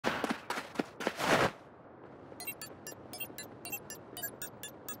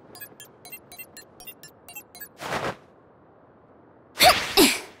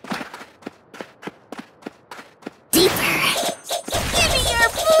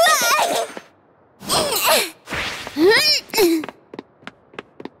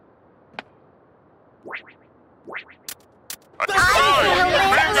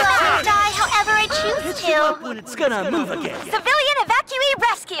it's gonna move again. Civilian evacuee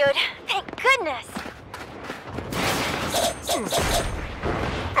rescued. Thank goodness.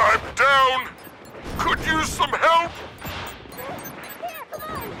 I'm down. Could use some help.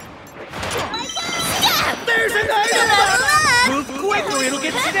 There's an item! Move quick or it'll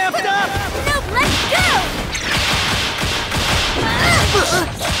get snapped up! Nope, let's go!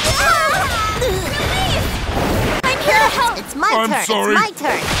 I'm here to help! It's my I'm turn. sorry. It's my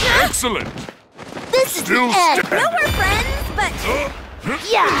turn. Excellent. This is Still the end. standing. No, we're friends, but...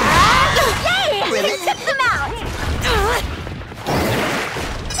 Yeah. Yay! We took them out!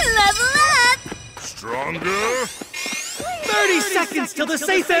 Level up! Stronger. 30 seconds till the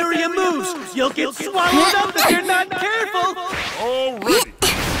safe area moves! You'll get swallowed up if you're not careful! All ready.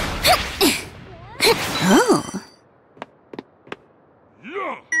 Oh.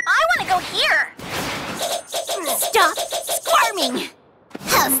 Yeah. I want to go here! Stop squirming.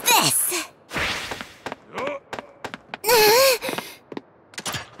 How's this?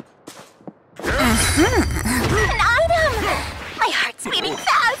 An item! My heart's beating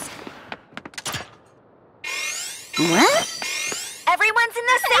fast! What? Everyone's in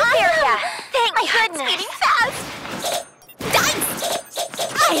the safe area! Thank goodness! Beating fast! Dice!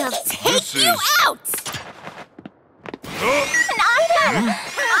 I'll take This you is- out! An item!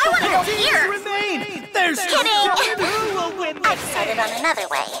 I want to go here! Remain! There's Kidding! who will win I've this? started on another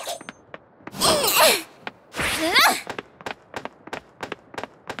way.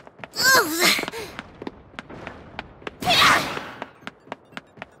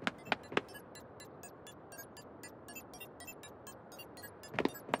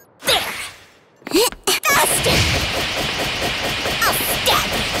 Faster! I'll stab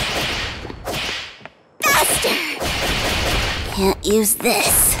you! Faster! Can't use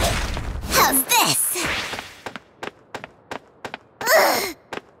this. How's this?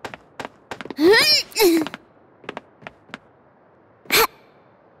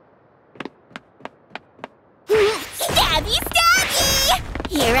 Stabby, stabby!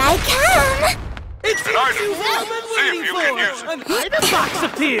 Here I come! It's An what you've item. all been See if waiting you for! can use it. An item box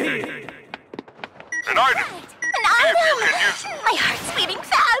appeared! An item. An See if you item! can use it. My heart's beating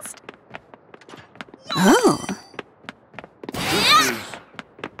fast! Oh. This is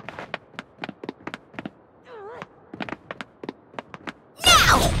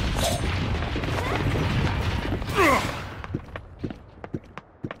Now!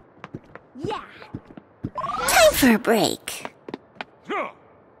 Yeah. Time for a break.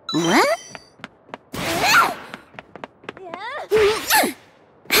 What?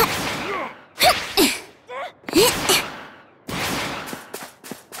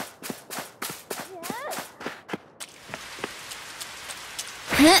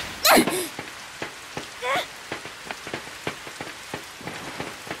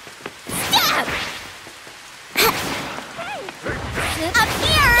 Stab! Up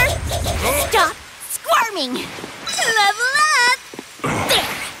here! Stop squirming! Level up!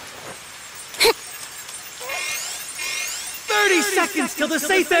 There! 30 seconds till the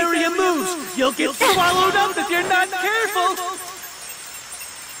safe area moves! You'll get swallowed up if you're not careful!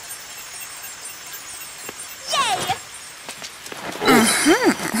 Yay!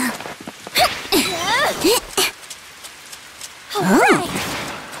 Oh.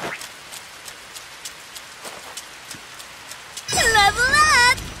 Level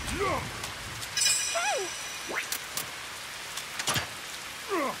up!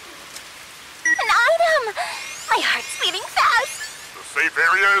 An item! My heart's beating fast! the safe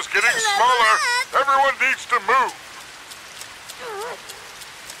area is getting smaller. Everyone needs to move.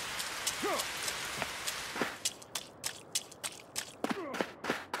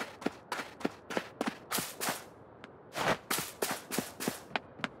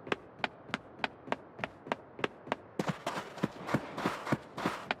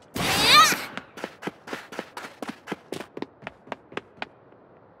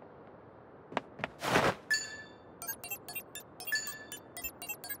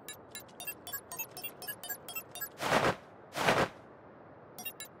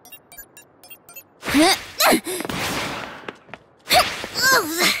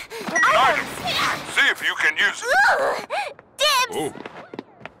 Item. See if you can use it. Ooh, dibs! Oh.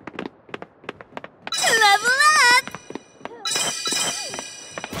 Level up!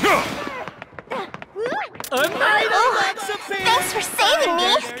 An item box appeared! Thanks for saving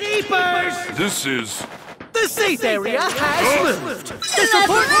me! Keepers! This is The safe area has moved! This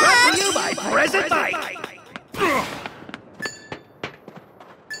report brought to you by Present Mike!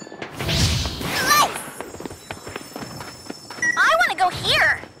 I want to go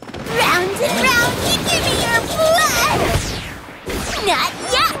here! Round and round, you give me your blood! Not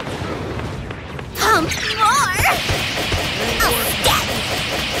yet! Pump more!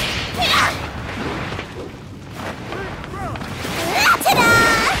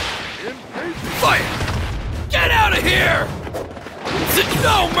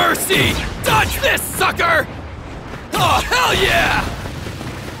 easy! Dodge this, sucker! Oh, hell yeah!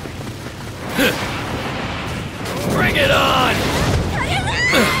 Bring it on!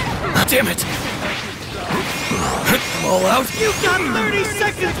 Damn it! I'm all out. You've got 30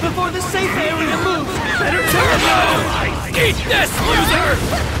 seconds before the safe area moves! Better Turbo! Eat this, loser!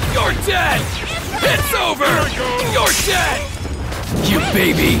 You're dead! It's over! You're dead! You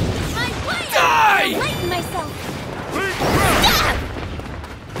baby! Die! Lighten myself.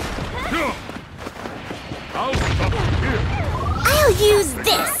 I'll stop you here. I'll use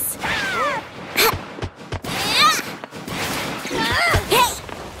this. Hey!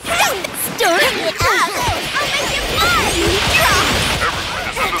 Storing it up! I'll make it fly! Everyone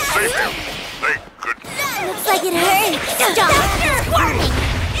is in the safe area. Thank goodness. Looks like it hurts. Stop squirming!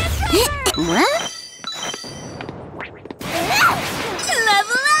 What?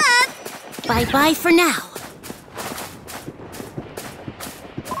 Level up! Bye-bye for now.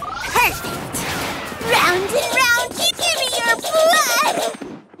 Perfect! Round and round, give me your blood!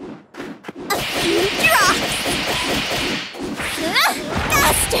 A few drops!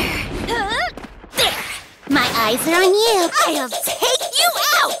 Faster! There! My eyes are on you! I'll take you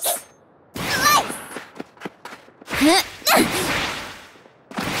out! Slice!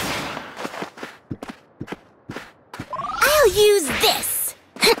 I'll use this!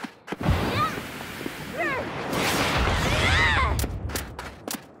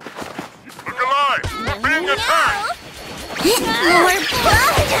 Look alive. We're being attacked. More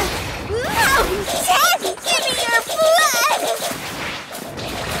blood! Oh, Ted! Give me your blood!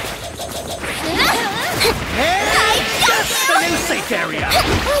 That's the new safe area!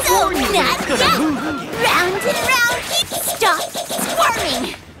 Oh, not Gonna yet! move again. Round and round, stop squirming!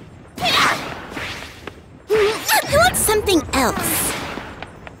 I want something else.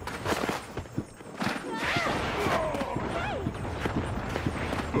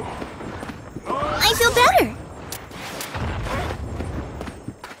 I feel better.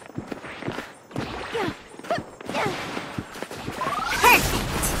 Perfect.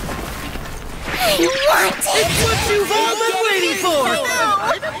 I want it. It's what you've all been waiting for!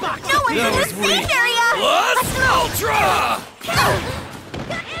 No one's in the safe area. Plus Ultra!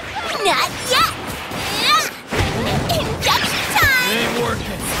 Not yet. Injection time. Ain't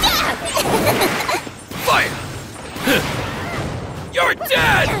working. Stab. Fire! You're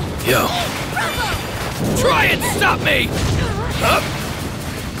dead! Yo, try and stop me! Up!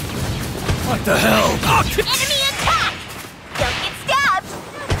 What the hell? Oh, Enemy attack. Don't get stabbed.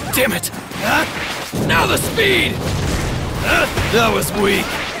 damn it! Now the speed! That was weak.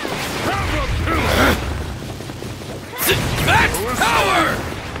 Max power!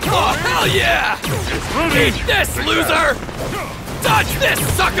 Oh, hell yeah! Eat this, loser! Dodge this,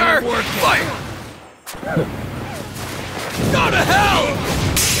 sucker! Fire! Go to hell!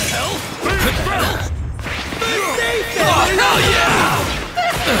 The hell? Oh, hell yeah!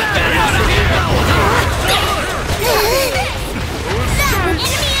 Get out of here!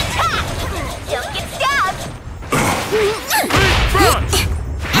 Enemy attack. Don't get stabbed.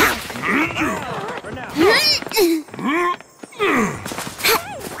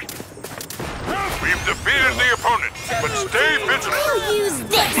 We've defeated the opponent, but stay vigilant. I'll use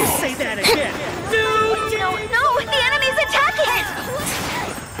this. Say that again! No, the enemy's attacking!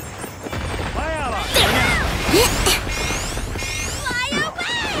 Fly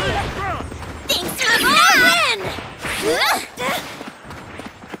away. Thanks for the win.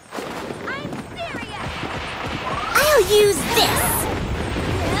 I'm serious. I'll use this.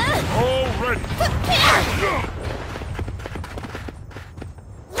 All ready.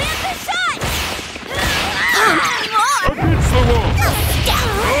 Land the shot. Against the wall.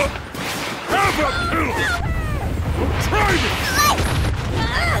 Down. Have a pill. Try me.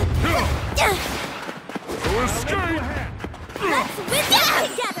 To escape. Let's win this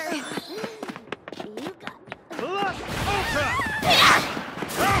together. You got me. Plus Ultra!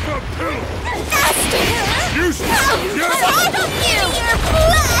 Have a pill. Faster. Useless. Yes. Your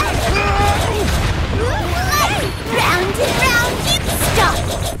blood. Round and round, keep stop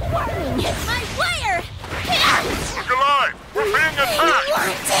squirming. My wire. Look alive. We're being attacked.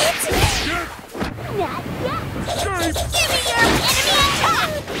 Want it? Not yet. Give me your enemy attack.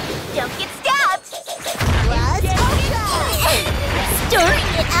 Don't get stabbed. Blood. Storing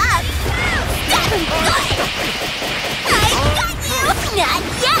it up. Stab him good. I got you. Not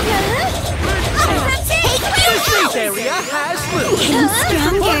yet. Take The you safe out. area has moved! Getting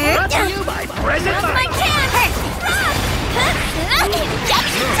stronger. Brought to you by Present My Mind! chance!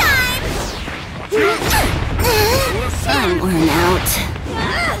 Injection time! I'm worn out.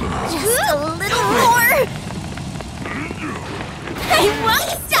 Just a little more. I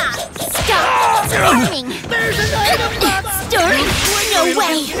won't stop. Swarming! There's an item box! Story? No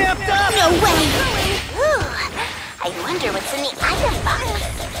way! Snapped up! No way! Ooh, I wonder what's in the item box.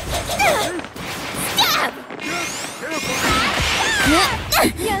 Stab!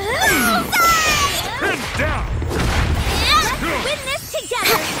 Pin down! Win this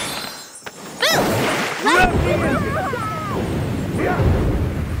together!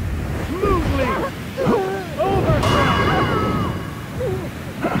 Smoothly!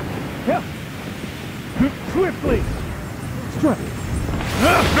 Swiftly! Strike!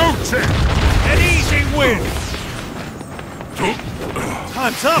 No chance! An easy win!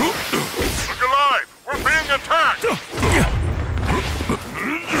 Time's up! Look alive! We're being attacked!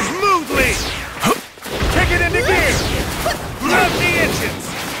 Smoothly! Kick it into gear! Love the engines!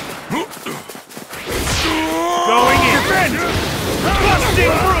 Going in! Defend!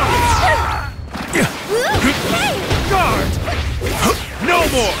 Busting through! Guard! No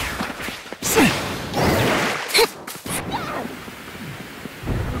more!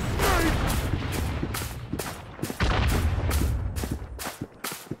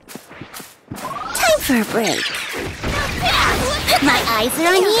 Time for a break. My eyes are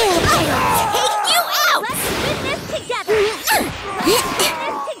on you. I'll take you out! Let's win this together!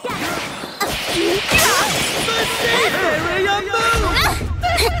 Area move!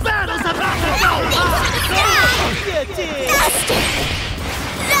 Battle's about to go! You did! Faster!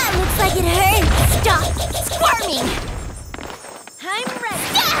 That looks like it hurts! Stop squirming! I'm ready!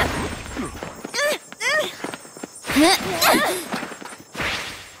 Not yet!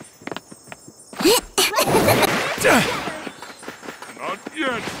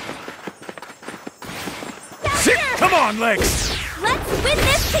 Sit! Come on, legs! Let's win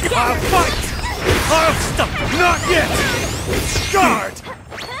this I'll together! fight! I'll stop! Not yet! Guard!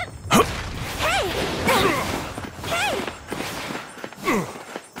 Hey!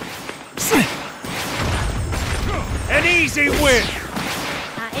 An easy win!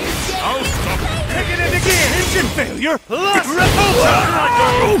 I'll stop it! Kick it into gear! Engine failure! Lost repulsor!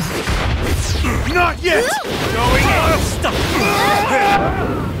 Not yet! Going in! I'll stop!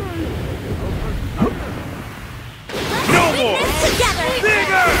 No more! Together!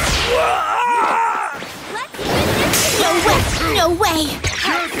 Bigger! Let's win this together! No way!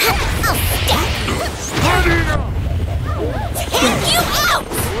 I'll stab you! Ready now! Take you out!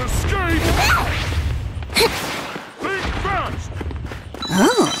 Escape! Think fast!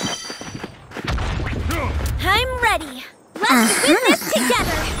 I'm ready! Let's win this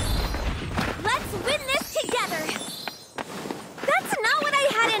together! Let's win this together! That's not what I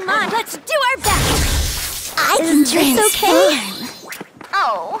had in mind! Let's do our best! I can transform!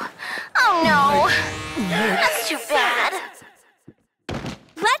 Oh no. That's too bad.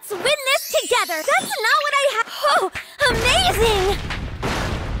 Let's win this together! That's not what I had! Oh, amazing!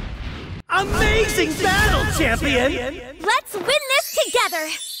 Amazing battle, champion! Let's win this together!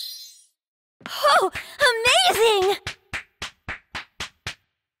 Oh, amazing!